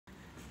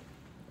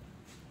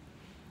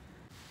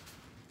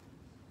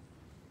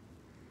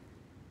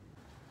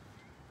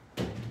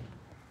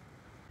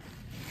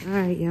All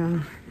right,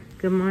 y'all.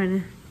 Good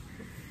morning.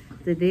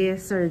 The day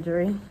of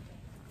surgery.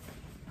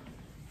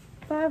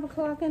 5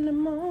 o'clock in the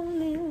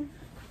morning.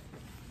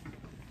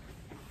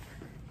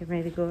 Get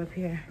ready to go up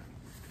here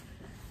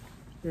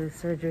to the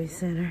surgery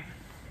center.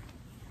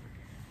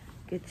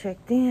 Get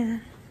checked in.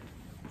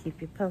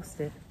 Keep you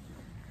posted.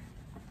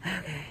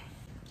 Okay.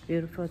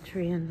 Beautiful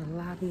tree in the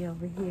lobby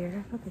over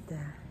here. Look at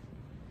that.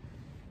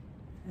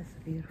 That's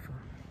beautiful.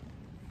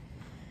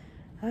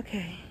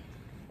 Okay.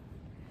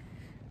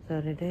 So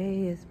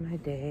today is my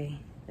day,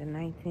 the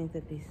 19th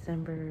of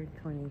December,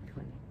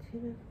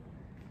 2022.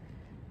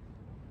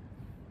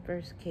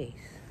 First case.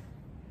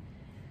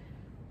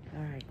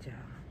 All right, y'all.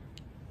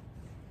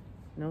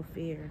 No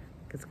fear,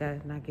 because God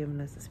has not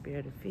given us a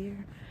spirit of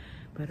fear,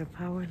 but a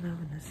power, love,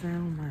 and a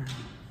sound mind.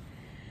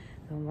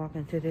 So I'm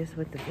walking to this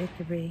with the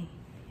victory,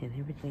 and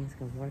everything's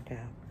going to work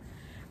out.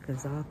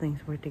 Because all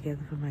things work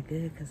together for my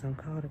good, because I'm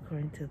called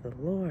according to the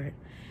Lord.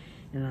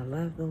 And I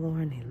love the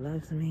Lord, and He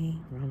loves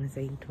me. Romans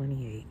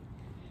 8:28.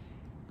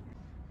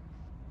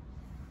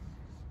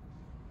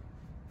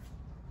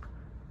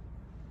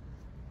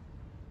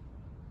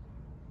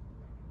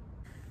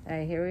 All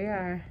right, here we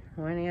are.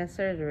 Morning of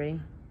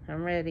surgery.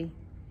 I'm ready.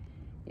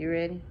 You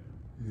ready?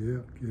 Yeah,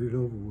 get it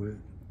over with.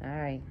 All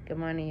right. Good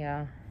morning,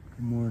 y'all.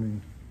 Good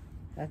morning.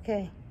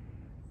 Okay.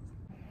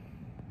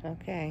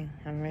 Okay,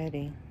 I'm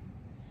ready.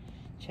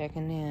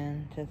 Checking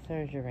in to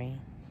surgery.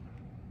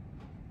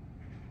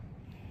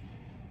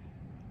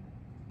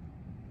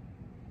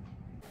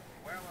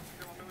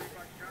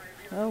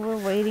 Oh, we're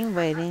waiting.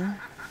 Got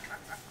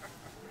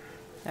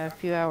a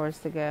few hours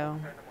to go.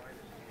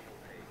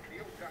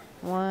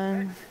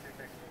 1.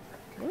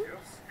 Oops.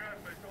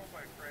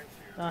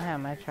 Don't have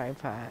my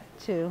tripod.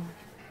 2.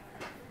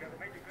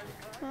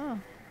 Oh,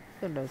 look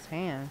at those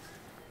hands.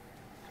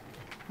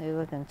 They're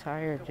looking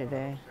tired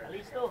today.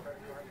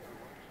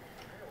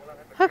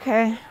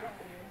 Okay.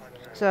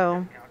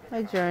 So,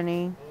 my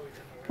journey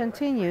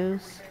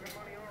continues.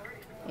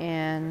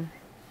 And,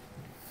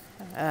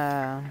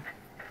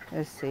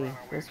 let's see.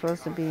 We're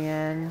supposed to be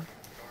in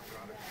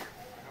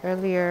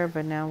earlier,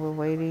 but now we're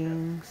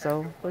waiting.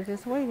 So, we're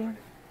just waiting.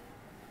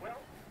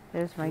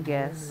 There's my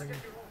guest.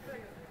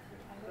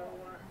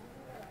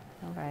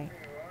 All right.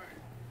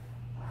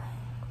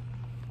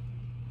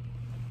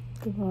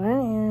 Good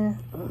morning.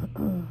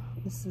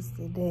 This is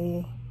the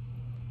day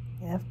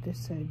after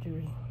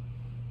surgery.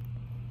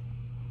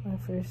 My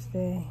first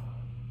day.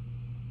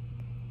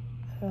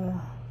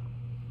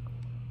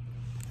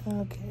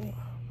 Okay.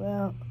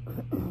 Well,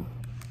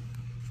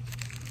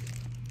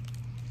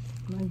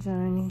 my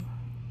journey.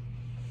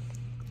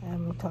 I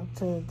haven't talked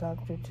to the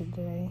doctor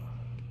today.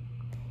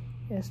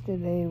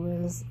 Yesterday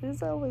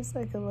it's always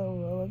like a little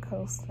roller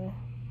coaster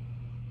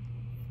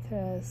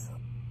because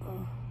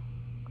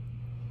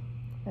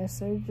my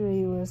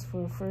surgery was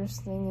for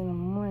first thing in the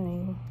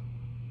morning.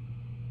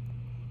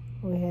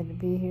 We had to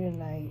be here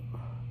like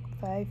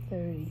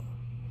 5:30.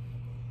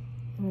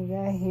 And we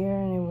got here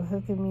and they were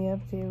hooking me up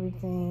to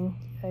everything,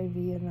 IV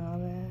and all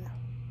that.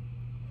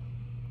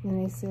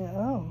 And they said,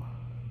 "Oh,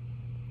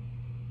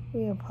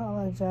 we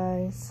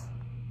apologize.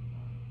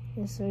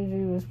 Your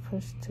surgery was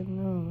pushed to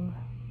noon."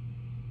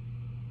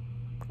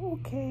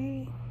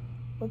 Okay,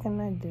 what can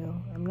I do?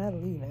 I'm not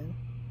leaving.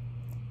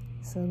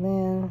 So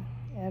then,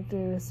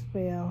 after a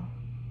spell,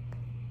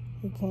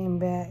 he came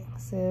back,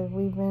 said,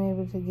 "We've been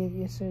able to get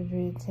your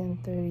surgery at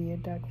 10:30. Your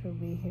doctor will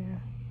be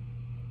here."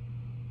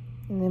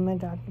 And then my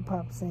doctor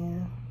pops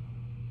in,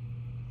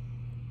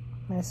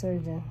 my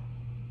surgeon,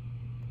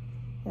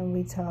 and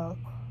we talk.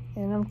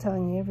 And I'm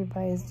telling you,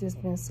 everybody's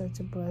just been such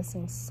a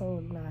blessing, so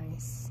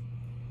nice,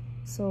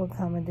 so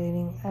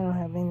accommodating. I don't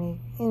have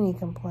any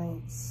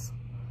complaints.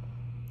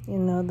 You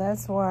know,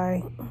 that's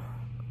why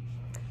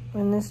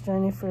when this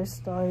journey first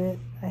started,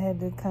 I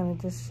had to kind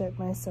of just shut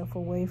myself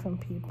away from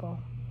people.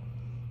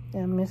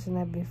 And I mentioned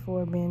that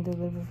before, being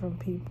delivered from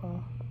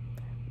people.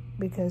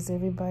 Because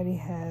everybody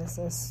has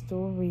a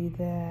story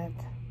that,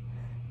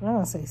 I'm not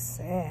going to say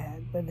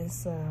sad, but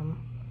it's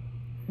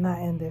not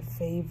in their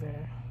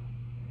favor.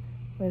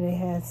 Where they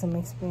had some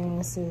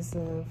experiences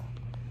of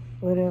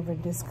whatever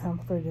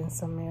discomfort in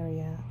some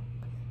area,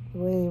 the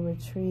way they were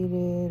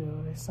treated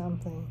or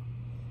something.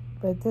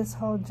 But this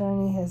whole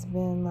journey has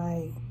been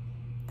like,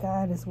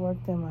 God has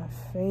worked in my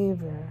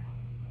favor.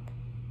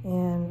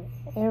 And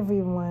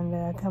everyone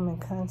that I come in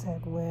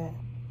contact with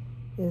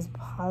is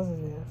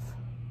positive.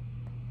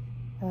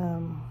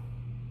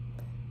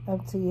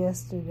 Up to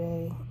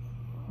yesterday,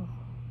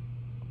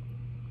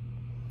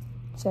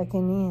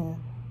 checking in,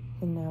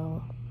 you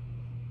know,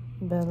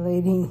 the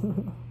lady,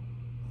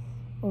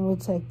 when we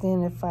checked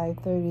in at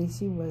 5:30,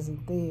 she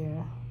wasn't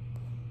there.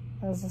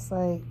 I was just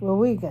like, well,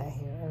 we got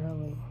here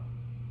early.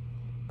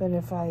 But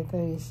at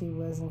 5:30, she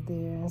wasn't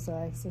there. And so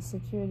I asked the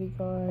security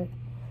guard,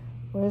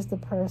 "Where's the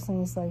person?"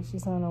 He's like,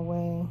 "She's on her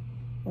way."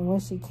 And when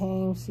she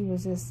came, she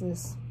was just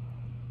this,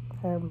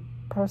 her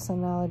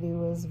personality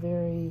was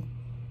very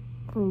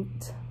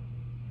brute.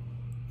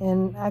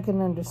 And I can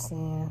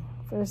understand.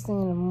 First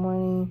thing in the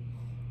morning,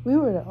 we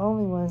were the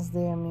only ones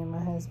there, me and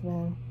my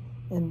husband.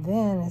 And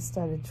then it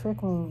started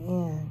trickling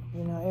in.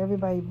 You know,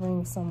 everybody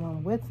brings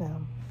someone with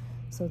them.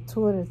 So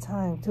two at a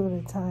time, till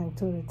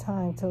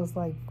it was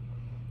like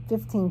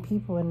 15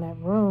 people in that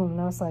room.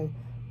 And I was like,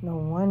 no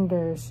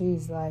wonder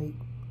she's like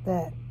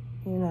that,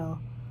 you know.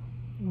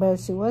 But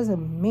she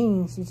wasn't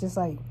mean. She's just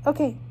like,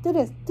 okay, do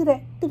this, do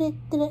that, do that,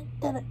 do that,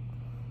 do that.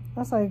 I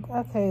was like,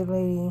 okay,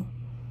 lady,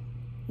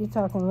 you're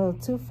talking a little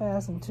too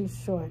fast and too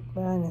short.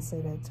 But I didn't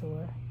say that to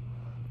her.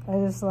 I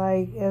just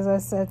like, as I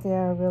sat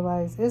there, I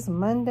realized it's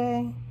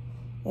Monday.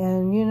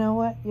 And you know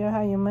what? You know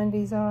how your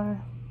Mondays are?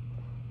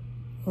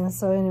 And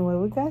so anyway,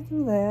 we got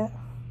through that.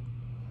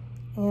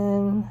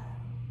 And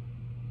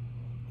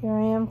here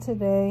I am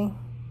today.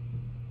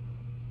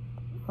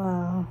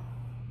 I'm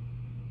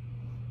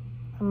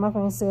not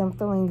going to say I'm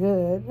feeling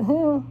good.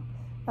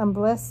 I'm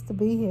blessed to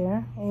be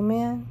here.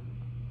 Amen.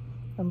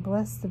 I'm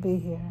blessed to be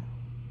here.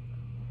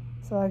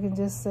 So I can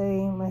just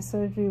say my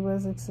surgery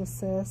was a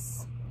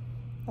success.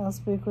 I'll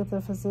speak with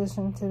the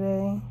physician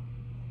today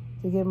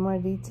to get more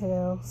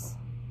details.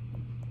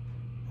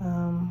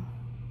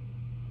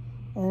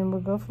 And we'll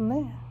go from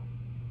there.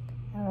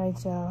 All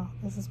right, y'all.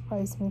 This is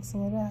Price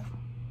mixing it up.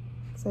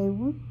 Say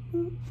whoop,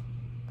 whoop.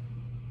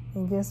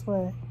 And guess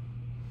what?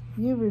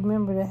 You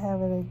remember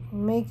to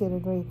make it a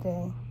great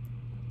day.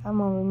 I'm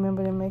going to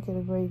remember to make it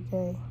a great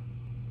day.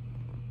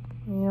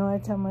 You know, I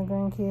tell my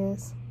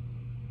grandkids,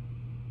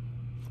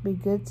 be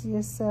good to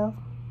yourself,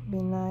 be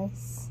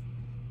nice,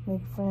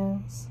 make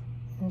friends,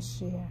 and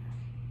share.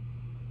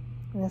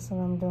 And that's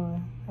what I'm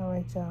doing. All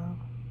right, y'all.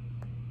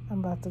 I'm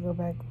about to go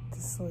back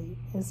to sleep.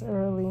 It's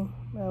early.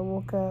 I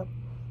woke up,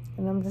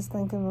 and I'm just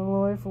thanking the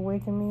Lord for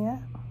waking me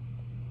up.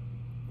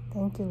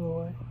 Thank you,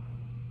 Lord.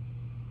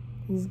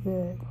 He's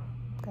good.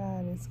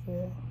 God is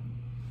good.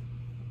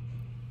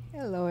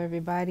 Hello,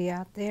 everybody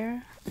out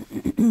there.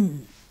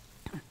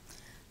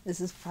 This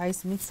is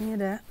Price mixing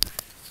it up.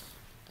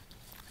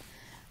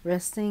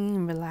 Resting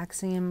and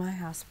relaxing in my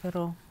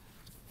hospital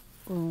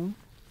room,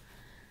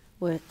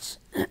 which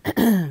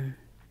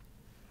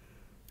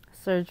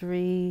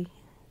surgery,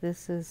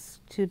 this is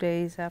 2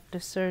 days after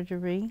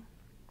surgery.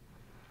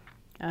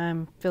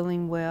 I'm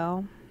feeling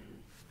well.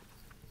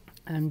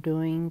 I'm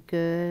doing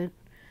good,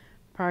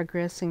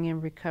 progressing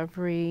in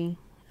recovery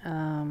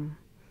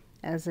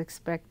as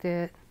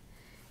expected.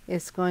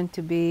 It's going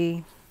to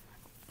be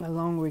a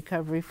long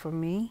recovery for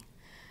me.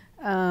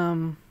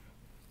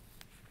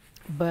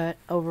 But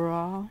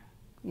overall,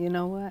 you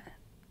know what?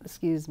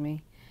 Excuse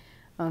me.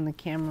 On the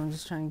camera, I'm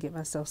just trying to get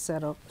myself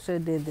set up. Should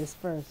have did this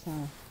first,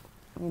 huh?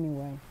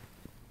 Anyway.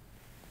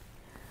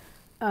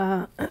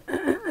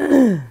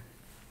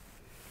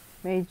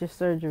 Major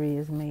surgery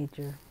is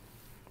major.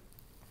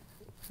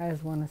 I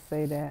just want to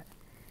say that.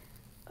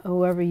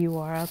 Whoever you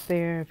are out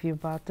there, if you're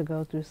about to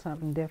go through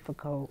something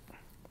difficult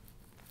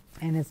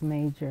and it's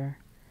major,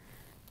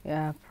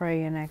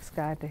 pray and ask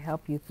God to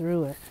help you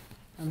through it.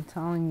 I'm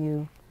telling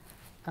you,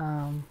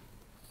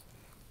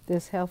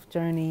 this health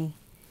journey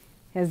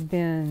has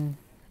been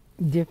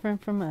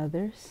different from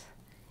others,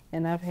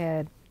 and I've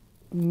had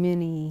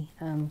many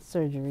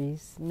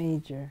surgeries,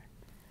 major.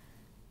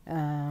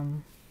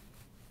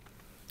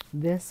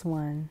 This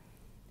one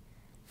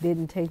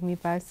didn't take me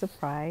by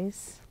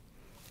surprise.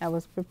 I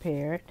was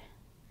prepared.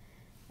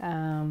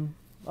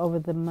 Over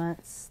the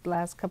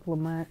last couple of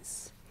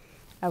months,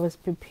 I was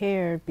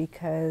prepared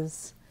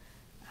because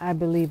I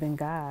believe in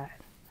God,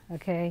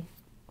 okay?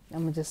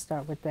 I'm going to just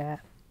start with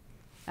that.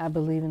 I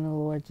believe in the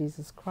Lord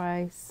Jesus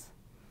Christ.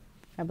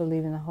 I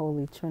believe in the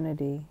Holy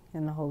Trinity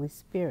and the Holy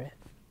Spirit.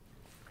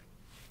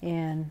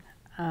 And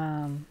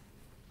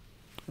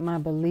my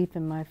belief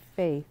in my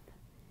faith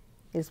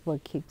is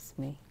what keeps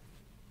me.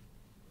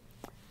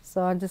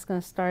 So I'm just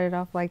going to start it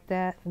off like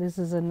that. This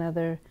is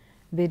another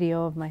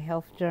video of my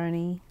health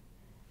journey.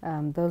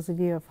 Those of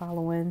you who are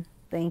following,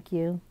 thank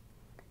you.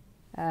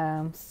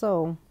 I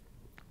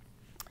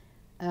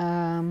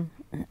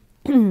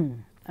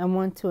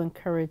want to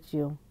encourage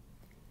you.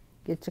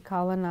 Get your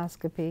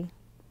colonoscopy.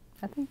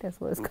 I think that's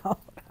what it's called.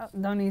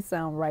 Don't even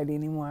sound right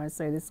anymore. I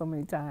say this so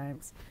many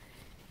times.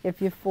 If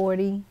you're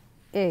 40,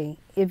 if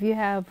you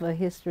have a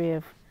history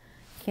of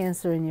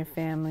cancer in your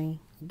family,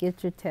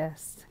 get your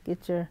test.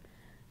 Get your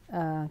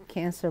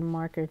cancer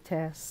marker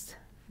test,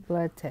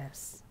 blood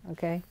test,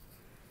 okay?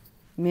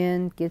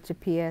 Men, get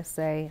your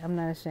PSA. I'm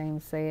not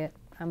ashamed to say it.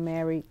 I'm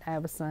married. I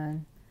have a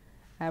son.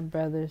 I have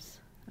brothers,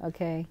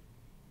 okay?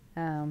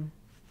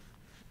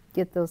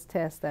 Get those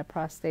tests, that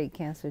prostate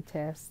cancer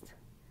test,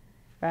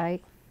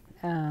 right?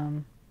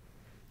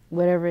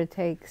 Whatever it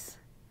takes.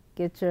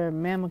 Get your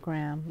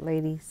mammogram,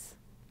 ladies,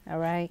 all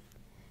right?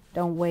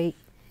 Don't wait.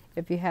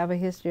 If you have a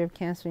history of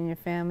cancer in your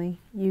family,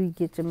 you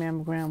get your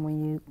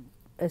mammogram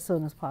as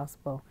soon as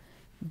possible.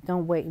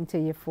 Don't wait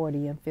until you're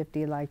 40 and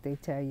 50 like they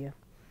tell you.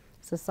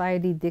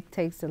 Society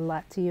dictates a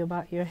lot to you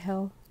about your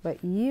health,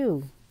 but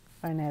you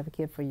are an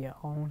advocate for your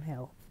own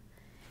health.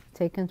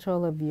 Take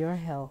control of your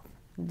health.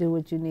 Do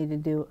what you need to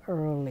do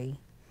early.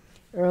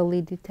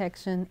 Early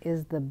detection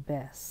is the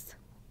best.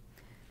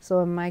 So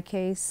in my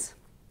case,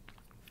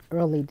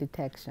 early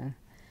detection.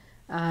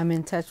 I'm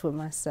in touch with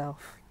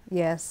myself.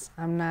 Yes,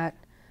 I'm not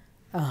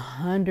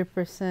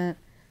 100%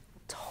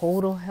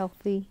 total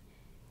healthy.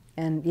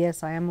 And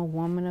yes, I am a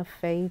woman of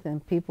faith,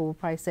 and people will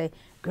probably say,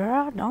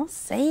 girl, don't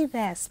say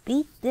that.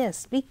 Speak this.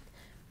 Speak.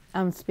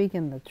 I'm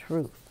speaking the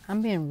truth.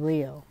 I'm being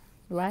real,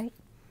 right?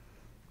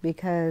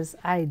 Because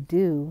I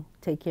do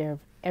take care of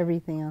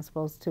everything I'm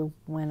supposed to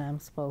when I'm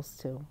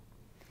supposed to.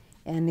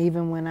 And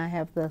even when I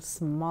have the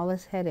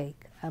smallest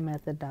headache, I'm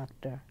at the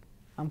doctor.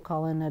 I'm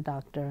calling the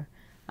doctor.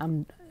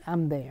 I'm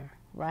there,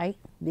 right?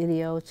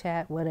 Video,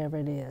 chat, whatever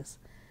it is.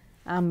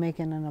 I'm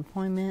making an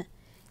appointment,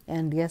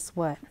 and guess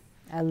what?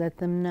 I let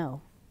them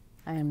know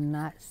I am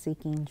not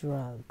seeking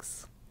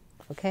drugs.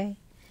 Okay?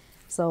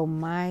 So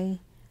my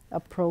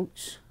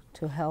approach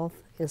to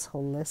health is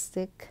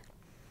holistic,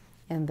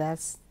 and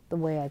that's the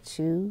way I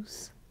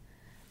choose.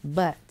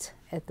 But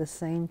at the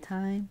same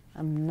time,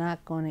 I'm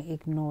not going to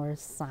ignore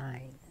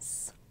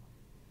signs.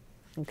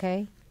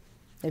 Okay?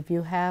 If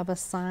you have a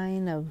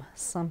sign of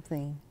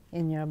something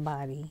in your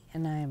body,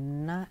 and I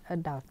am not a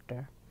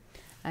doctor,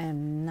 I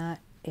am not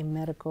a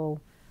medical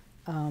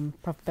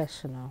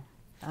professional.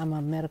 I'm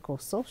a medical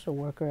social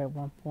worker at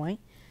one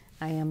point.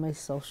 I am a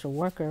social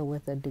worker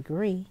with a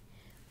degree,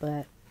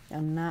 but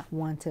I'm not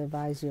one to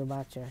advise you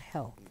about your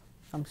health.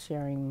 I'm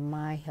sharing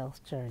my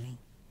health journey.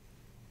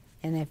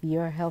 And if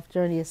your health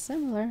journey is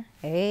similar,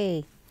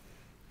 hey,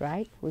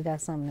 right? We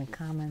got something in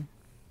common.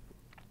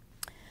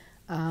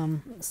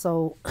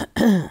 So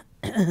the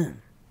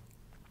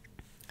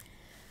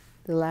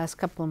last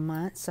couple of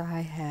months,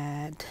 I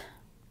had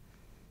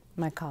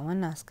my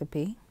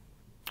colonoscopy.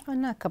 Well,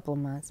 not a couple of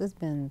months. It's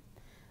been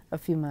a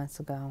few months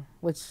ago,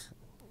 which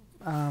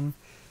had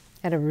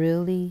a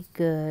really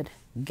good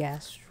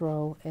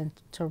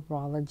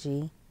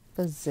gastroenterology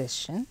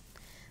physician.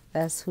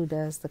 That's who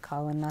does the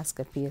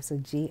colonoscopy. It's a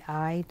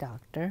GI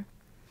doctor.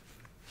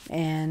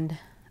 And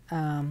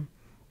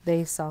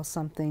they saw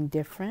something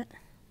different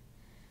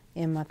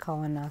in my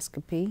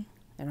colonoscopy.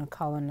 And a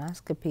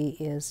colonoscopy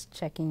is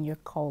checking your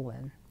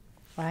colon,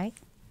 right?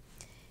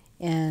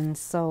 And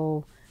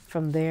so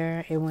from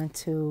there, it went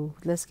to,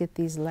 let's get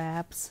these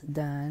labs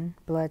done,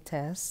 blood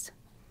tests.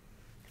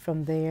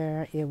 From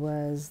there, it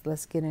was,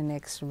 let's get an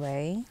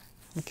x-ray,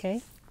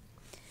 okay?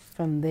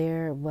 From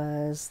there, it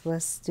was,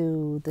 let's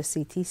do the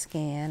CT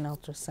scan,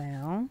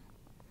 ultrasound.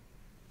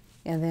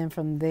 And then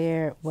from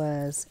there, it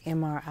was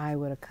MRI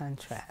with a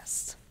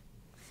contrast.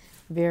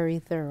 Very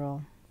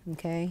thorough,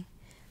 okay?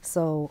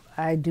 So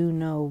I do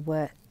know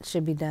what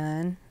should be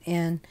done.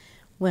 And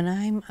when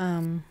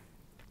I'm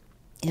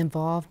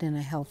involved in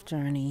a health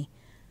journey,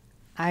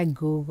 I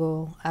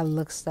Google, I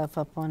look stuff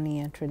up on the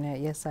internet.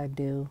 Yes, I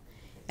do.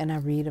 And I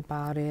read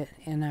about it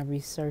and I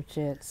research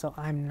it, so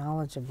I'm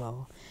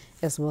knowledgeable,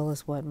 as well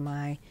as what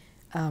my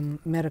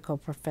medical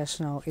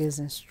professional is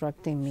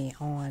instructing me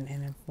on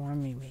and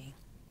informing me.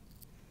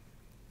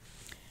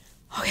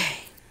 Okay.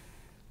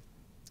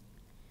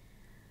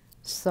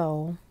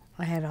 So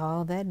I had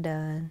all that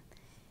done,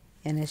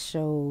 and it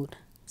showed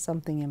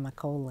something in my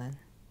colon.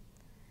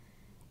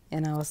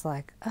 And I was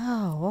like,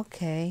 oh,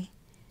 okay.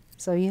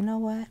 So you know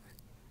what?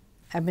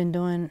 I've been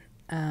doing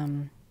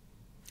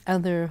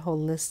other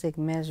holistic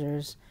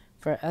measures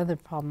for other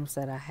problems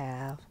that I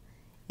have.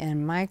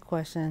 And my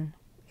question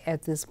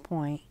at this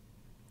point,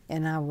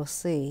 and I will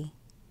see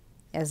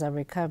as I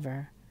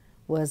recover,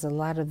 was a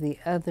lot of the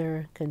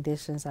other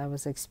conditions I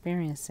was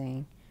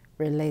experiencing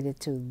related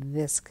to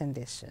this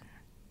condition.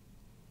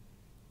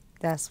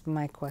 That's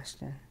my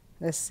question.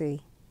 Let's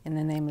see. In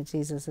the name of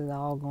Jesus, it's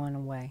all going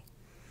away.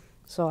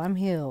 So I'm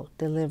healed,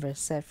 delivered,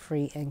 set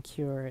free, and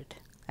cured.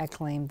 I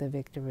claim the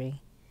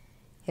victory.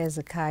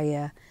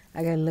 Hezekiah,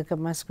 I got to look up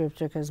my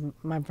scripture because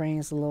my brain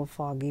is a little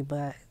foggy,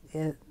 but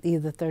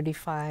either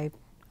 35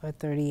 or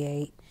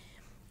 38.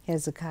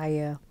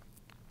 Hezekiah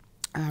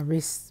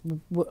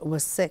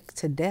was sick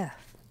to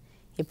death.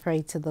 He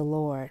prayed to the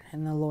Lord,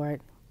 and the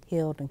Lord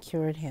healed and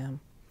cured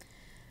him.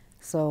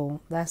 So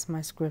that's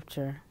my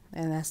scripture,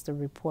 and that's the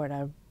report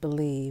I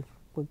believe.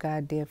 What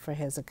God did for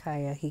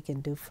Hezekiah, he can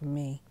do for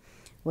me.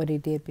 What he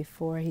did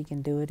before, he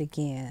can do it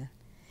again.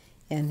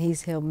 And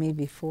he's healed me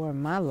before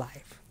in my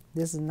life.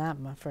 This is not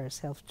my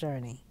first health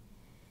journey.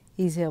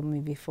 He's healed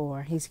me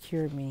before. He's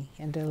cured me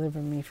and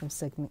delivered me from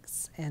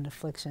sickness and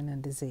affliction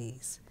and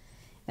disease.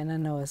 And I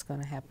know it's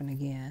going to happen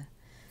again.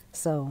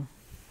 So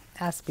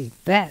I speak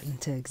that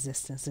into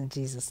existence in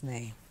Jesus'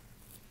 name.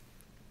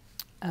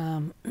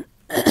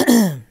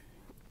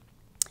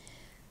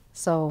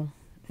 So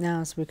now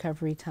it's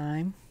recovery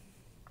time.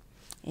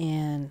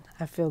 And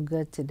I feel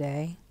good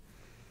today.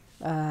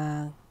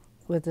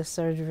 With the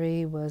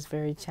surgery was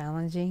very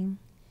challenging.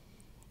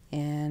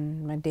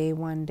 And my day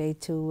 1, day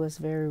 2 was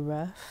very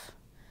rough.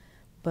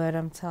 But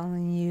I'm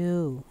telling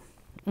you,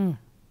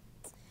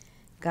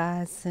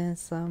 God sent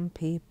some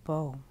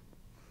people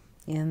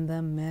in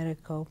the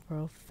medical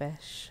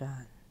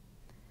profession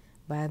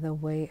by the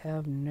way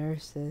of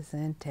nurses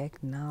and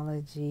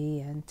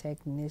technology and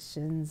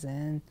technicians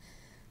and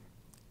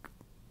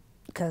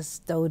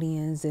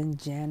custodians and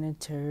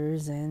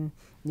janitors and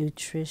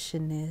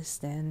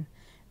nutritionists and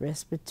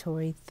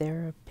respiratory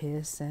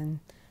therapists, and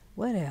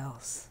what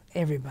else?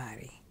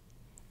 Everybody.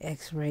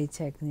 X-ray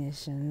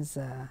technicians.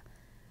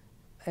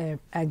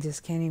 I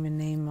just can't even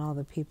name all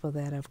the people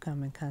that I've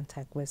come in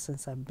contact with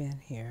since I've been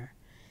here.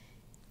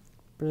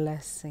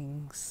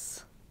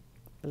 Blessings.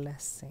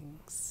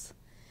 Blessings.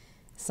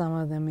 Some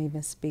of them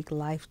even speak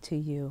life to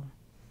you.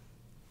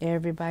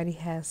 Everybody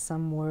has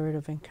some word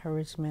of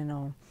encouragement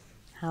on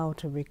how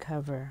to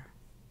recover,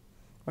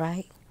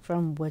 right,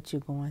 from what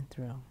you're going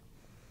through.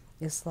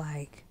 It's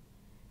like,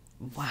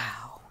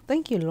 wow,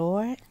 thank you,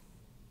 Lord.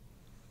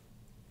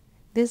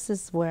 This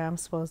is where I'm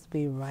supposed to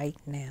be right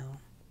now.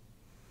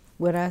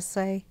 Would I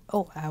say,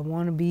 oh, I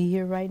want to be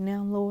here right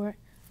now, Lord?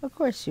 Of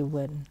course you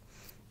wouldn't.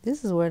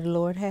 This is where the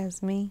Lord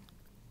has me.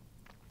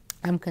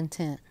 I'm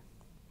content.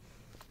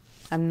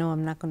 I know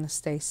I'm not going to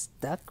stay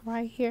stuck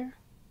right here.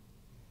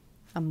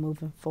 I'm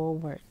moving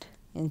forward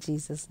in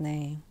Jesus'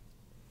 name.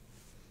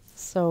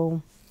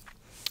 So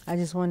I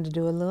just wanted to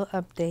do a little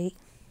update.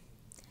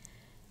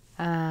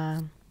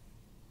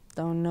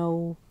 Don't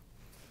know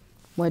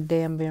what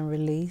day I'm being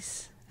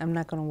released. I'm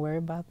not going to worry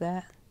about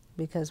that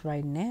because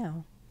right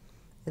now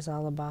it's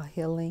all about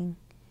healing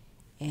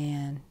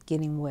and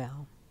getting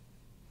well.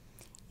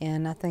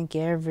 And I thank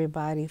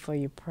everybody for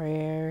your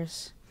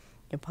prayers,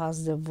 your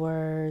positive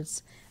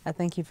words. I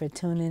thank you for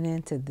tuning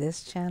in to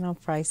this channel,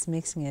 Price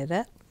Mixing It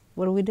Up.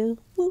 What do we do?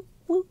 Woot,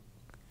 woot.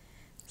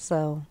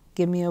 So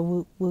give me a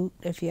woot, woot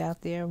if you're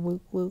out there.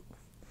 Woot, woot.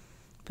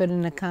 Put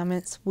in the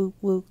comments, woot,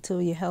 woot, to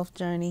your health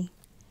journey.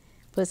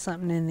 Put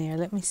something in there.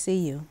 Let me see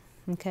you,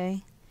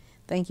 okay?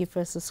 Thank you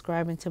for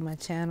subscribing to my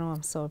channel.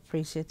 I'm so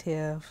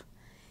appreciative.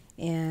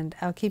 And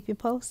I'll keep you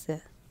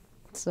posted.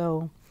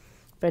 So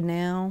for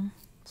now,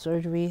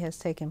 surgery has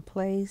taken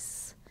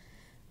place.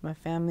 My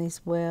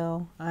family's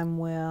well. I'm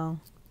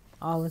well.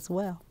 All is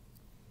well.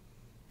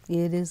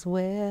 It is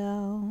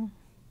well.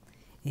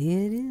 It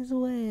is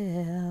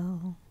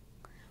well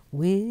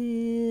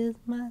with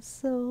my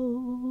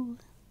soul.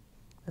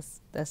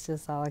 That's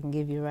just all I can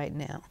give you right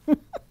now.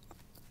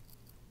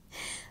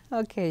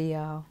 Okay,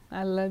 y'all.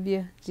 I love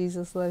you.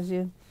 Jesus loves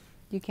you.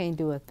 You can't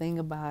do a thing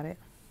about it.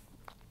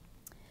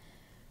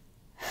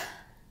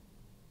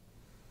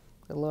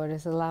 The Lord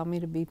has allowed me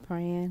to be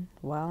praying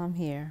while I'm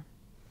here.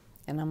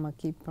 And I'm going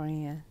to keep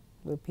praying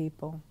with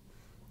people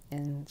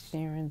and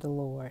sharing the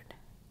Lord.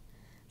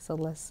 So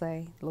let's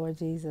say, Lord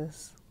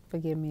Jesus,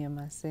 forgive me of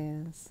my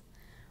sins.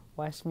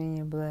 Wash me in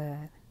your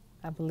blood.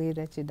 I believe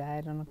that you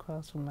died on the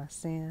cross for my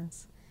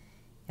sins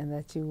and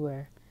that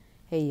you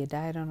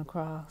died on the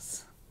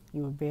cross,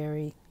 you were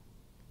buried,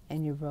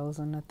 and you rose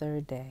on the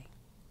third day.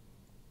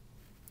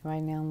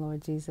 Right now,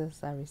 Lord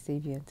Jesus, I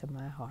receive you into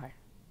my heart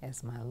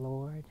as my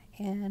Lord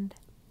and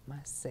my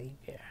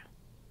Savior.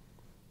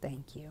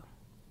 Thank you.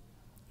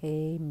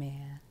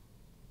 Amen.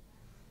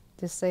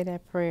 Just say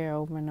that prayer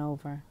over and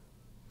over.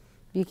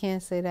 If you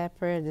can't say that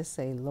prayer, just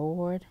say,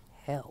 Lord,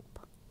 help.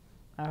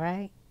 All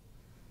right?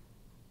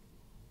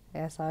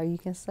 That's all you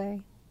can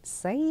say.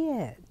 Say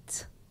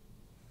it.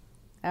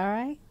 All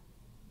right?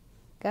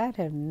 God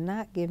has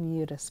not given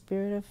you the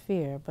spirit of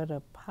fear, but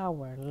of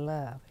power,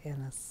 love,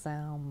 and a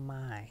sound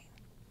mind.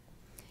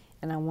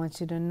 And I want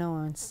you to know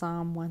in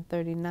Psalm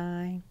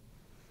 139,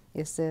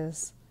 it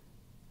says,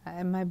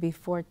 it might be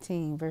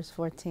 14, verse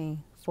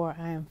 14, for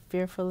I am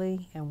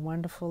fearfully and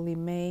wonderfully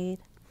made.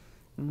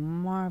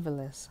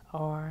 Marvelous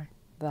are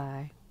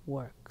thy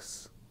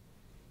works.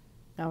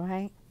 All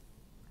right?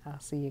 I'll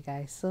see you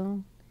guys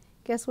soon.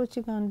 Guess what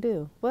you're going to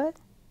do? What?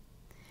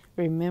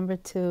 Remember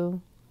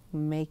to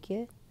make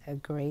it a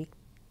great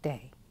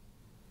day.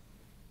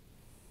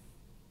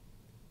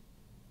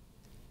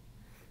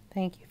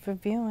 Thank you for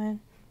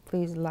viewing.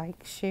 Please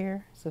like,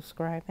 share,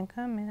 subscribe, and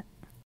comment.